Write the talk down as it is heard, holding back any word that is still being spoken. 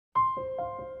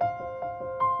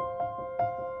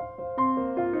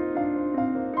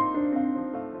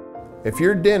If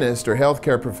your dentist or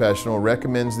healthcare professional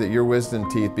recommends that your wisdom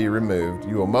teeth be removed,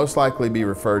 you will most likely be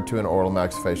referred to an oral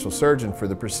maxillofacial surgeon for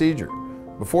the procedure.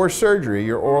 Before surgery,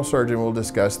 your oral surgeon will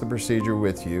discuss the procedure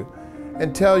with you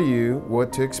and tell you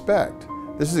what to expect.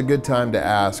 This is a good time to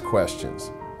ask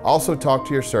questions. Also talk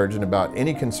to your surgeon about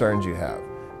any concerns you have.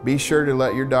 Be sure to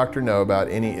let your doctor know about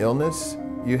any illness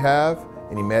you have,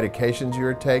 any medications you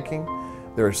are taking.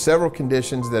 There are several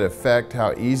conditions that affect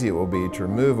how easy it will be to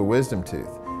remove a wisdom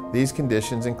tooth. These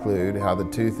conditions include how the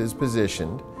tooth is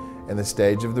positioned and the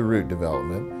stage of the root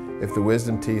development. If the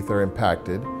wisdom teeth are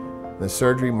impacted, the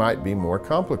surgery might be more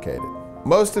complicated.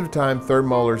 Most of the time, third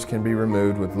molars can be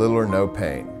removed with little or no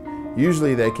pain.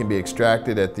 Usually they can be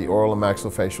extracted at the Oral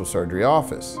Maxillofacial Surgery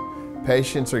office.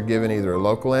 Patients are given either a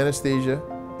local anesthesia,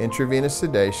 intravenous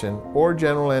sedation, or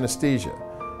general anesthesia.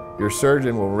 Your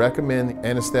surgeon will recommend the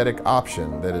anesthetic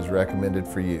option that is recommended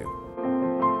for you.